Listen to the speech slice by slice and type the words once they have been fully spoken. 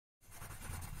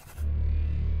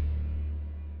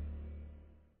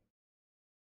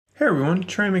Hey everyone,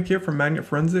 Trey here from Magnet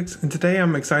Forensics, and today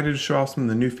I'm excited to show off some of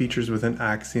the new features within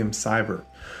Axiom Cyber.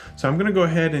 So I'm going to go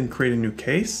ahead and create a new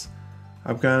case.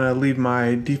 I'm going to leave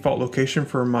my default location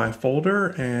for my folder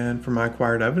and for my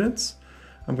acquired evidence.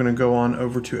 I'm going to go on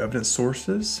over to evidence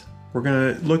sources. We're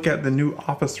going to look at the new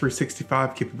Office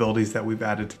 365 capabilities that we've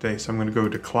added today. So I'm going to go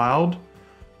to Cloud,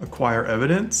 Acquire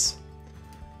Evidence,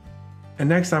 and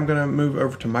next I'm going to move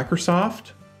over to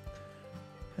Microsoft.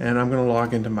 And I'm going to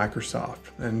log into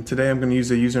Microsoft. And today I'm going to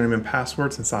use a username and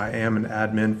password since I am an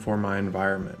admin for my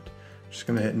environment. Just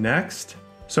going to hit next.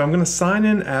 So I'm going to sign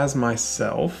in as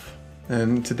myself.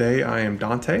 And today I am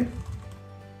Dante.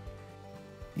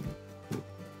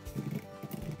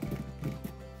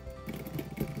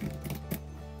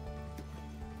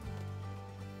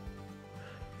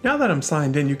 Now that I'm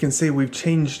signed in, you can see we've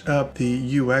changed up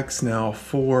the UX now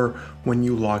for when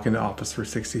you log into Office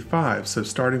 365. So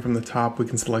starting from the top, we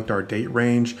can select our date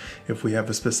range if we have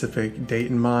a specific date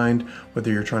in mind,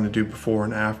 whether you're trying to do before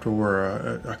and after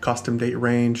or a custom date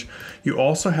range. You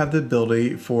also have the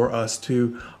ability for us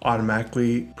to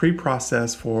automatically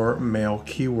pre-process for mail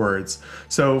keywords.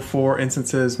 So for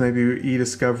instances, maybe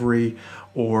e-discovery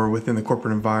or within the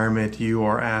corporate environment, you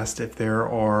are asked if there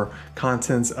are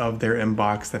contents of their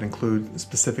inbox that include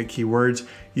specific keywords.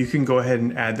 You can go ahead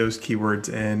and add those keywords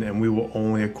in, and we will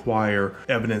only acquire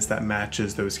evidence that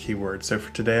matches those keywords. So for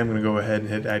today, I'm going to go ahead and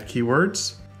hit add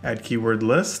keywords, add keyword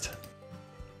list.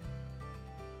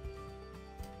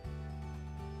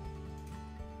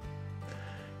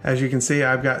 As you can see,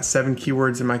 I've got 7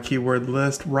 keywords in my keyword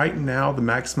list. Right now, the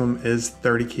maximum is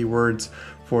 30 keywords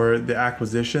for the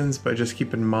acquisitions, but just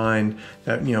keep in mind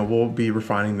that we'll be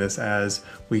refining this as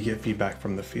we get feedback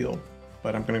from the field.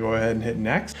 But I'm going to go ahead and hit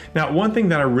next. Now, one thing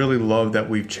that I really love that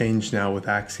we've changed now with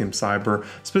Axiom Cyber,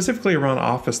 specifically around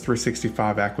Office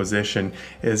 365 acquisition,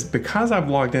 is because I've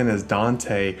logged in as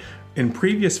Dante. In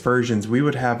previous versions, we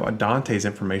would have Dante's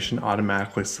information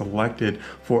automatically selected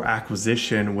for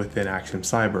acquisition within Axiom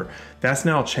Cyber. That's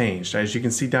now changed. As you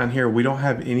can see down here, we don't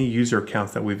have any user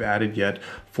accounts that we've added yet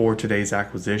for today's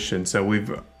acquisition. So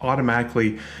we've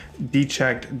automatically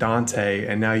dechecked Dante,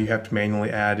 and now you have to manually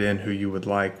add in who you would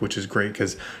like, which is great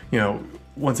because,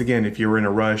 once again, if you're in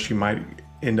a rush, you might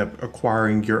end up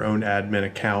acquiring your own admin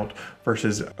account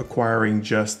versus acquiring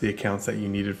just the accounts that you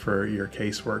needed for your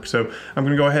casework. So I'm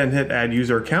going to go ahead and hit add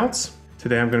user accounts.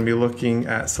 Today I'm going to be looking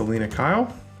at Selena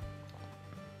Kyle.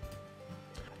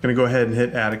 I'm going to go ahead and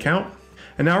hit add account.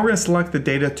 And now we're going to select the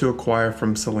data to acquire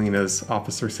from Selena's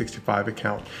Office 365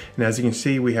 account. And as you can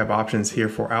see, we have options here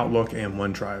for Outlook and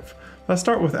OneDrive. Let's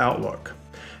start with Outlook.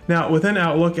 Now within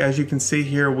Outlook, as you can see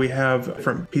here, we have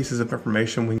different pieces of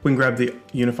information. We can grab the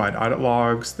unified audit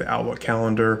logs, the Outlook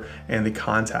calendar, and the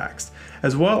contacts,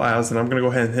 as well as, and I'm going to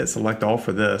go ahead and hit select all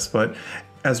for this, but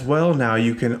as well now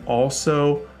you can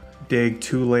also dig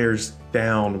 2 layers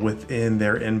down within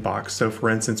their inbox. So for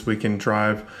instance, we can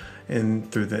drive in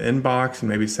through the inbox and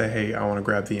maybe say, hey, I want to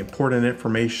grab the important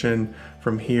information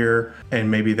from here,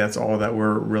 and maybe that's all that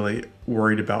we're really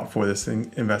worried about for this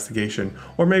investigation.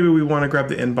 Or maybe we want to grab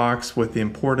the inbox with the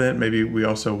important. Maybe we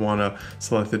also want to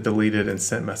select the deleted and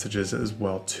sent messages as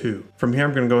well too. From here,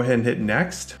 I'm going to go ahead and hit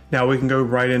next. Now we can go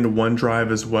right into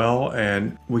OneDrive as well,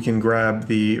 and we can grab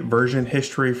the version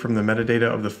history from the metadata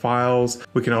of the files.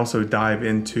 We can also dive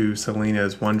into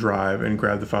Selena's OneDrive and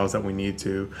grab the files that we need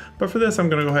to. But for this, I'm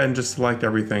going to go ahead and just select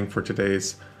everything for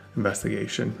today's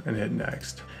investigation and hit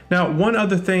next. Now, one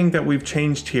other thing that we've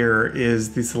changed here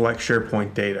is the select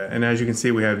SharePoint data. And as you can see,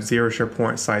 we have 0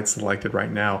 SharePoint sites selected right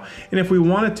now. And if we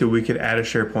wanted to, we could add a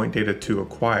SharePoint data to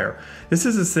acquire. This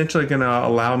is essentially going to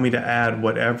allow me to add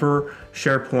whatever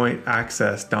SharePoint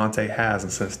access Dante has.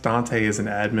 And since Dante is an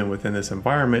admin within this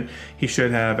environment, he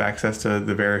should have access to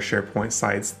the various SharePoint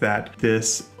sites that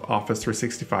this Office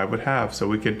 365 would have. So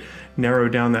we could narrow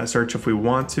down that search if we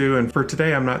want to. And for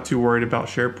today, I'm not too worried about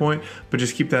SharePoint, but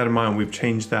just keep that in mind. We've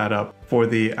changed that up for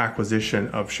the acquisition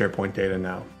of SharePoint data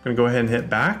now. I'm going to go ahead and hit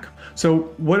back.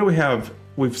 So what do we have?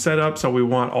 We've set up, so we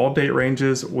want all date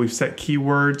ranges. We've set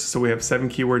keywords, so we have 7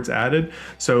 keywords added.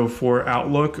 So for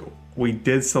Outlook, we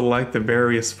did select the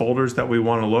various folders that we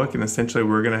want to look, and essentially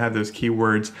we're going to have those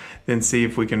keywords, then see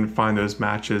if we can find those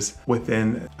matches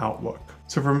within Outlook.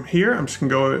 So from here, I'm just going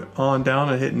to go on down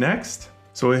and hit next.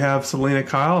 So we have Selena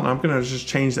Kyle, and I'm going to just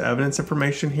change the evidence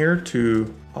information here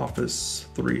to Office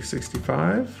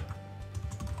 365,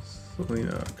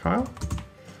 Selena Kyle,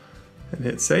 and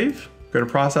hit save. Go to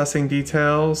processing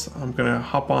details. I'm going to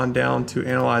hop on down to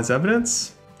analyze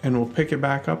evidence, and we'll pick it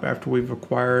back up after we've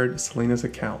acquired Selena's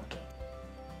account.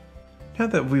 Now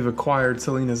that we've acquired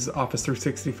Selena's Office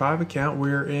 365 account,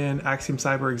 we're in Axiom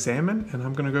Cyber Examine, and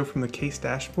I'm going to go from the case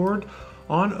dashboard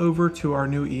on over to our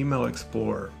new email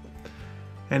explorer.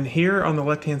 And here on the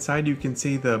left hand side you can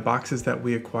see the boxes that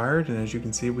we acquired, and as you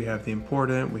can see we have the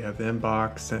important, we have the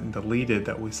inbox, sent and deleted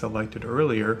that we selected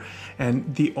earlier,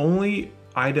 and the only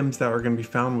items that are going to be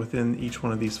found within each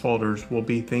one of these folders will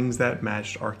be things that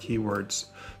matched our keywords.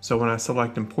 So when I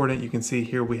select important, you can see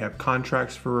here we have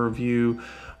contracts for review.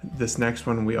 This next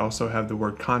one we also have the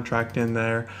word contract in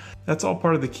there. That's all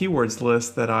part of the keywords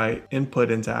list that I input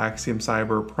into Axiom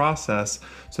Cyber process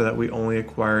so that we only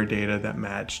acquire data that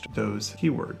matched those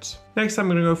keywords. Next I'm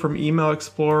going to go from Email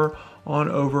Explorer on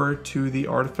over to the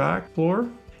Artifact Explorer.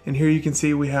 And here you can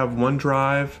see we have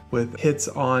OneDrive with hits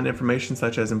on information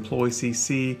such as employee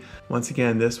CC. Once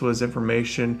again, this was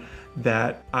information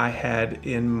that I had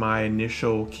in my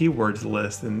initial keywords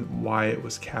list and why it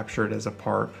was captured as a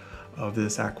part of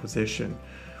this acquisition.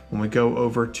 When we go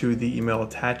over to the email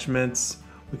attachments,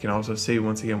 we can also see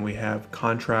once again we have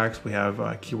contracts, we have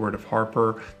a keyword of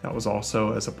Harper that was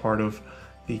also as a part of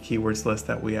the keywords list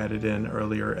that we added in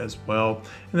earlier as well.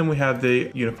 And then we have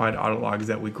the unified audit logs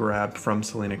that we grabbed from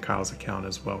Selena Kyle's account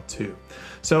as well too.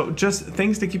 So just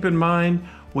things to keep in mind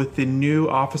with the new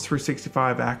Office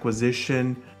 365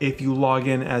 acquisition. If you log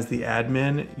in as the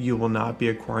admin, you will not be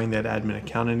acquiring that admin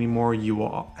account anymore. You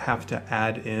will have to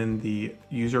add in the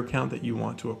user account that you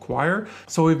want to acquire.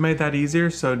 So we've made that easier.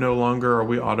 So no longer are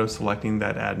we auto selecting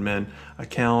that admin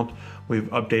account. We've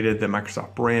updated the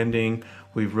Microsoft branding.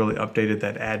 We've really updated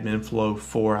that admin flow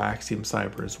for Axiom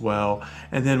Cyber as well.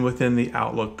 And then within the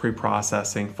Outlook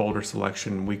pre-processing folder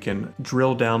selection, we can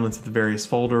drill down into the various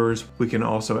folders. We can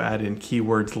also add in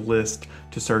keywords list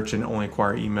to search and only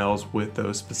acquire emails with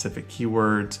those specific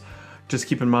keywords. Just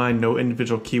keep in mind, no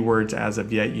individual keywords as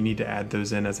of yet. You need to add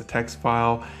those in as a text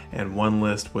file, and one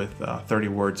list with 30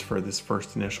 words for this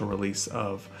first initial release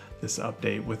of this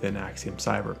update within Axiom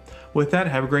Cyber. With that,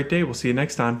 have a great day. We'll see you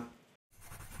next time.